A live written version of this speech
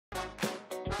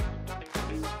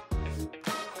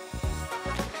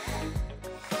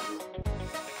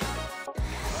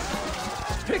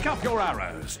Pick up your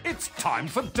arrows. It's time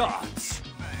for darts.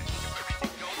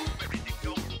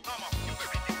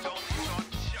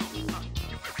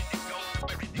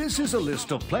 This is a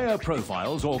list of player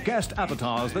profiles or guest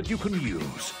avatars that you can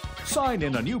use. Sign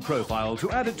in a new profile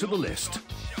to add it to the list.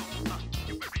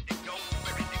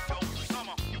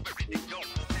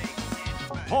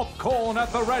 Popcorn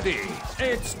at the ready.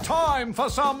 It's time for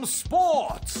some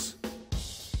sports.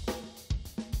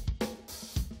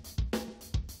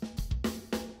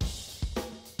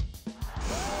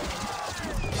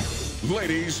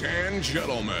 Ladies and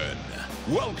gentlemen,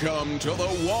 welcome to the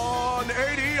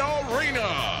 180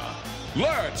 Arena.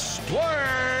 Let's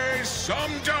play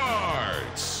some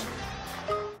darts.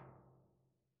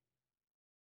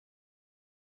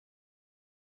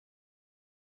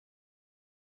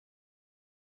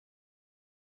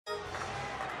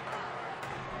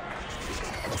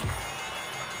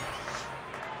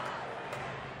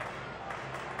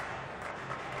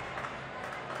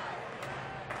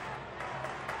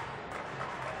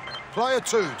 Player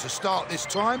 2 to start this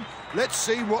time. Let's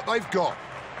see what they've got.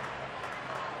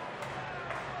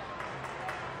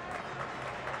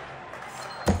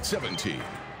 $17,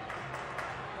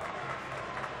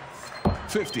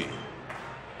 $50,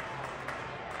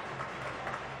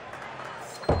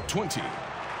 $20,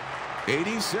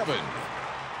 $87.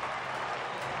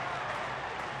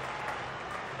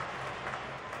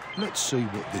 Let's see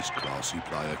what this classy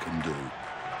player can do.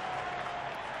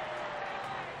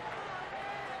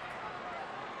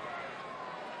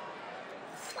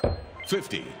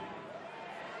 $50,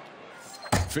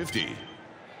 $50,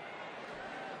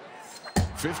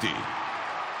 $50,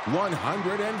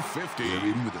 $150. They're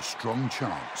in with a strong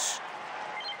chance.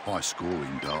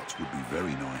 High-scoring darts would be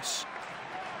very nice.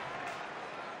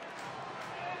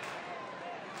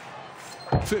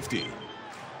 50,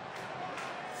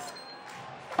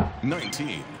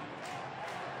 19,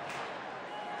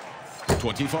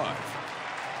 25,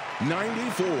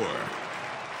 94.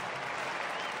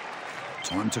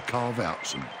 Time to carve out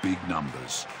some big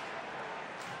numbers.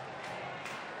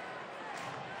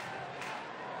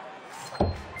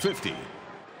 50,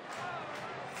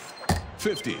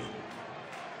 50,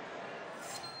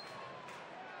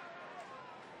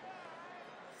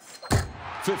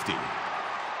 50,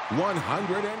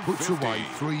 150. Puts away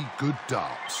 3 good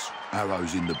darts.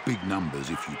 Arrows in the big numbers,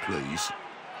 if you please.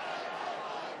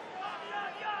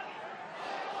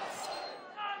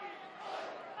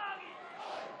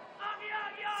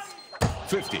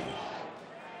 50,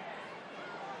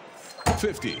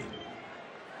 50,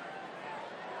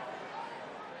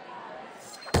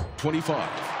 25,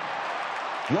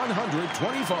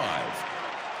 125.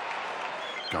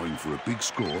 Going for a big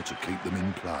score to keep them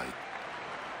in play.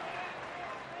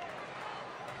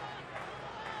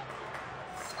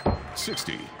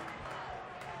 60,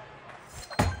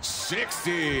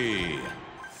 60,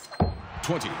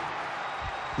 20,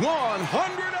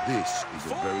 100. This is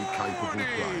a very capable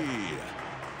player.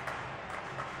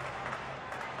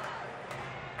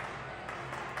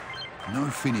 No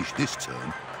finish this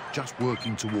turn, just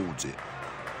working towards it.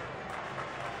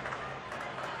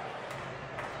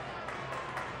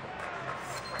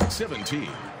 $17,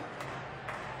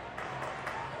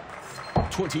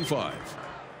 25,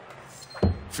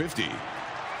 50,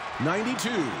 92.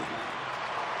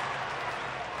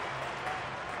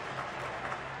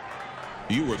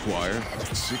 You require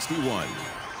 61.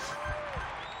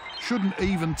 Shouldn't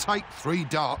even take 3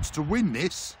 darts to win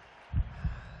this.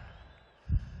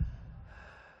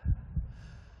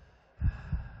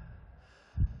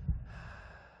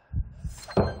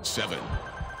 7,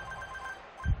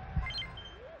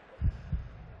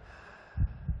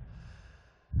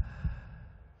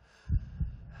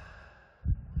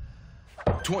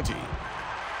 20,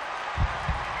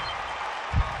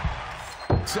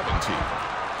 17,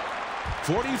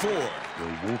 44.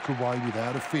 They'll walk away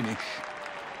without a finish.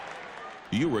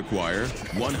 You require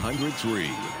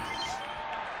 103.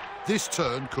 This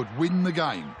turn could win the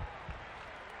game.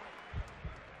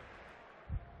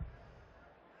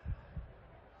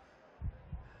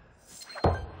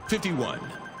 51.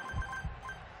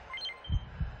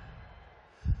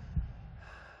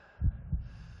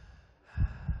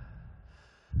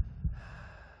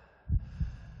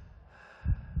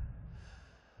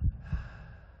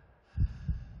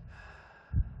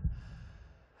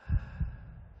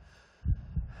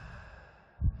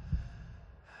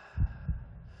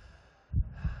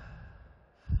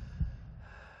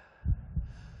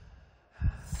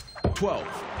 12,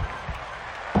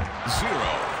 0,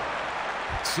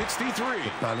 63.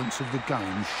 The balance of the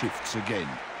game shifts again.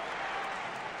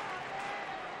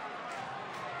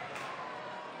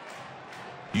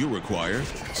 You require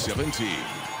 17.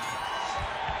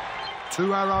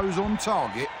 2 arrows on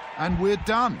target, and we're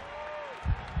done.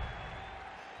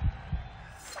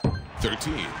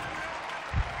 13.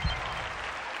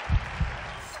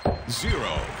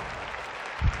 0.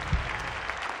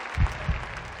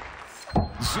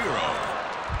 0.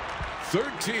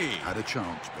 13. Had a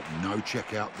chance, but no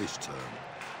checkout this turn.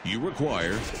 You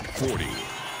require 40.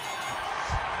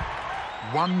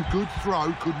 One good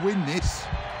throw could win this.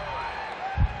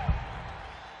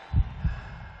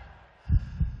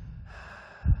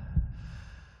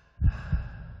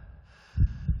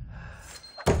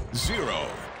 0.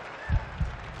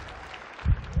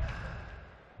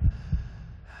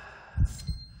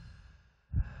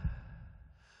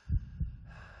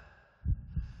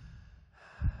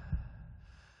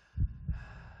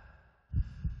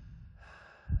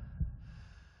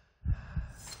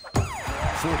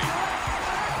 40.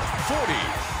 40.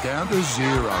 Down to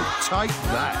 0. Take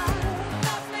that.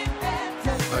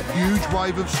 A huge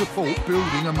wave of support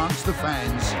building amongst the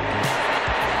fans.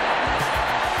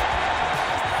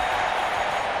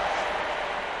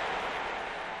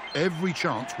 Every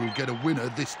chance we'll get a winner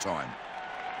this time.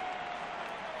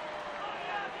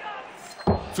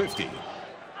 50.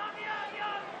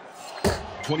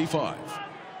 25.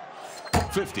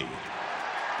 50.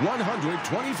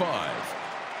 125.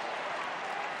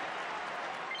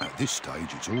 At this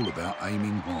stage, it's all about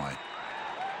aiming high.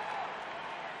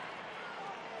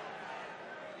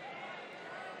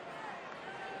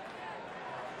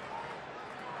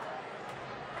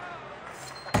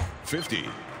 $50.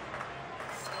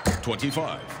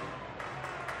 25.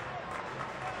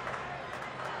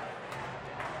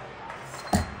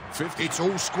 50. It's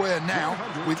all square now,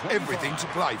 with everything to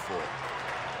play for.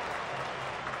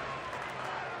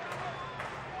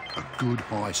 A good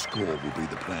high score will be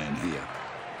the plan here.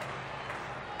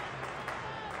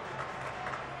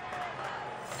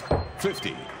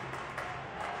 50.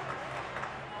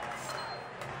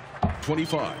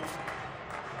 25.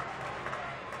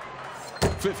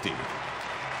 50.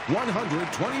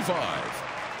 125.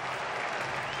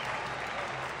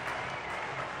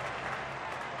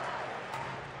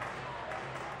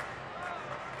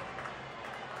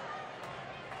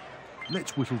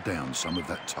 Let's whittle down some of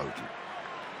that total.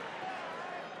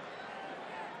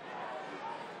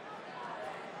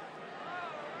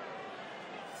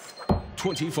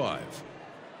 25.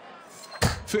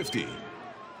 50.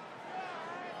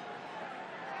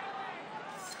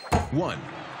 1.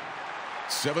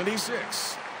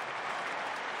 76.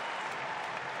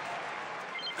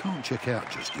 Can't check out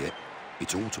just yet.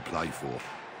 It's all to play for.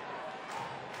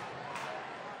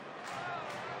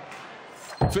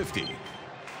 50.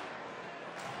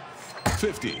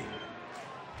 50.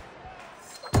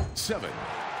 7.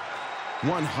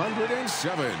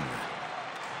 107.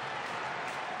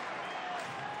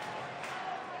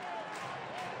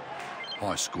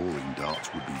 High scoring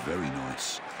darts would be very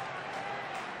nice.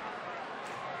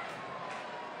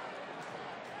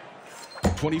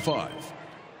 25.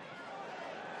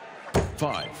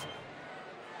 5.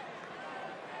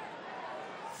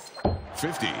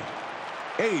 50.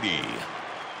 80.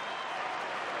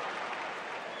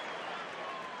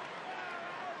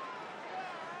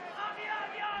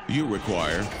 You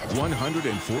require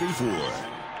 144.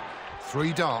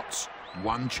 3 darts,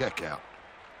 1 checkout.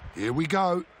 Here we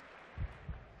go.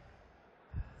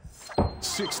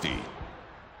 60.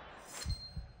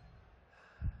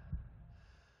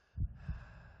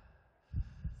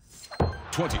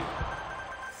 20.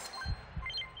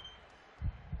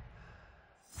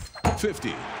 50.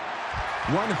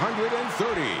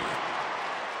 130.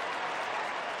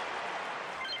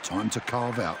 Time to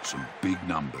carve out some big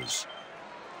numbers.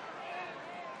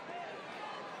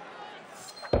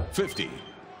 50.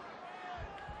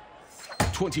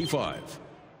 25.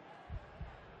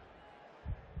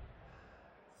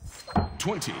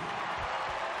 20.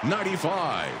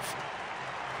 95.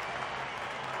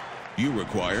 You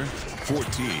require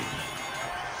 14.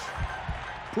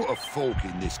 Put a fork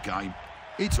in this game.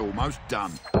 It's almost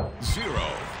done. 0.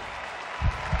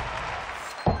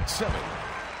 7.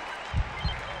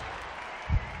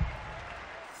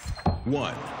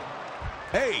 1.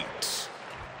 8.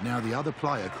 Now the other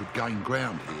player could gain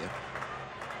ground here.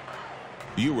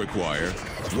 You require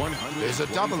 100. There's a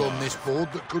double on this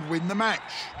board that could win the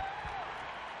match.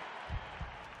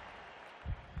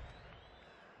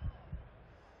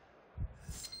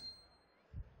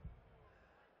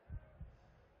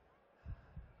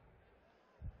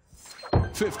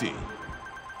 50.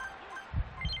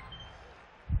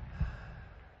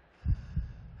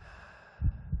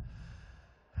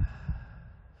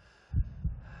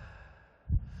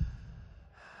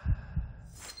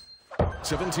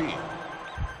 17.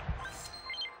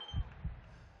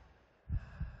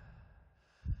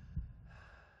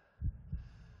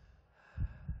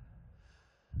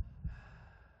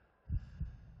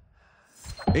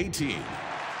 18,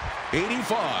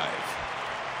 85.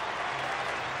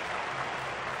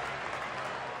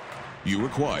 You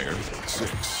require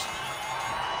 6.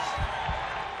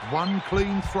 One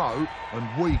clean throw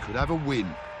and we could have a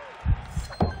win.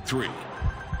 3,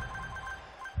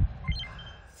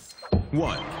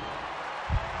 1,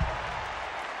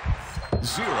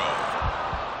 0,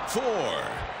 4.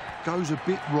 Goes a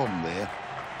bit wrong there.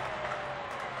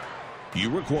 You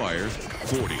require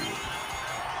 40.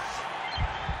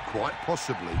 Quite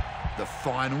possibly the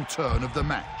final turn of the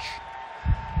match.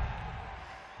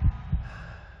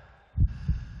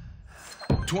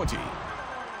 20.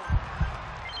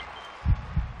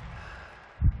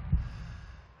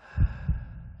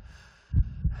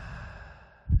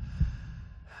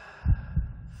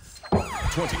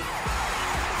 $20,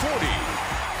 40.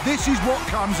 This is what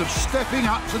comes of stepping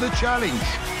up to the challenge.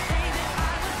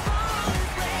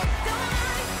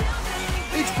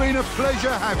 It's been a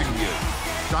pleasure having you.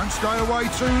 Don't stay away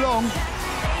too long.